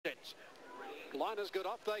Line is good.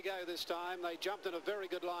 Off they go this time. They jumped in a very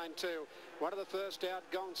good line too. One of the first out,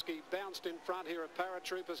 Gonski, bounced in front here of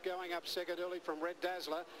Paratroopers, going up second early from Red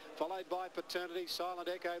Dazzler, followed by Paternity, Silent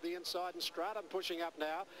Echo the inside, and Stratum pushing up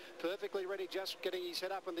now. Perfectly ready, just getting his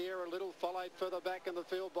head up in the air a little, followed further back in the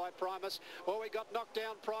field by Primus. Oh, we got knocked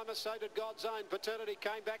down Primus, so did God's Own. Paternity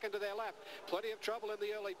came back into their lap. Plenty of trouble in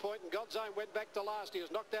the early point, and God's Own went back to last. He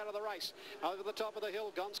was knocked out of the race. Over the top of the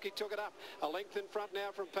hill, Gonski took it up. A length in front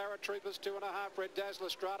now from Paratroopers, 2.5, Red Dazzler,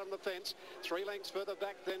 Stratum the fence. 3 lengths further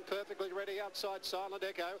back, then Perfectly Ready outside Silent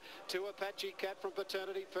Echo. 2 Apache Cat from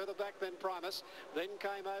Paternity, further back than Primus. Then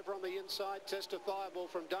came over on the inside Testifiable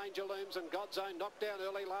from Danger Looms, and God's Own knocked down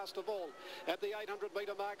early last of all. At the 800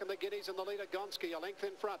 metre mark, and the Guineas and the leader Gonski, a length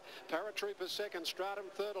in front. Paratroopers second, Stratum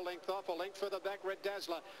third, a length off. A length further back, Red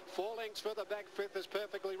Dazzler. 4 lengths further back, fifth is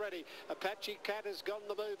Perfectly Ready. Apache Cat has gone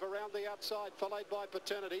the move around the outside, followed by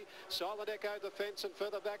Paternity. Silent Echo the fence, and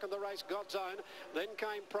further back in the race God's Own. Then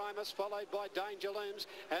came Primus, followed by Danger Looms,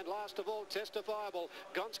 and last of all Testifiable.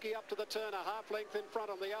 Gonski up to the turn, a half length in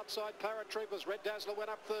front. On the outside Paratroopers, Red Dazzler went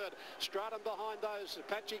up third. Stratum behind those.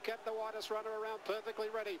 Apache Cat the widest runner around, Perfectly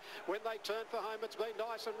Ready. When they turn for home, it's been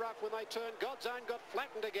nice and rough. When they turn, God's Own got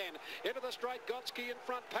flattened again. Into the straight, Gonski in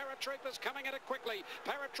front. Paratroopers coming at it quickly.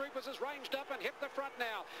 Paratroopers has ranged up and hit the front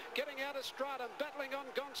now. Getting out of Stratum, battling on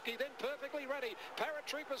Gonski, then Perfectly Ready.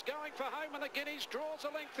 Paratroopers going for home, and the Guineas draws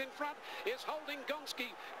a length in front, is holding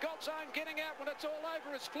Gonski. God's Own getting out when it's all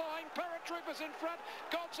over, is flying. Paratroopers in front.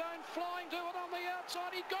 God's Own flying to it on the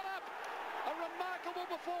outside. He got up. A remarkable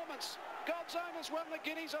performance. God's Own has won the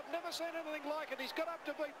Guineas. I've never seen anything like it. He's got up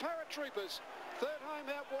to beat Paratroopers. Third home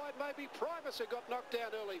out wide, maybe Primus, who got knocked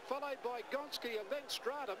down early, followed by Gonski and then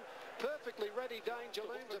Stratum. Perfectly Ready, Danger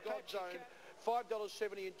Looms. God's Own,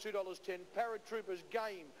 $5.70 and $2.10. Paratroopers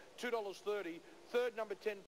game, $2.30. Third, number 10.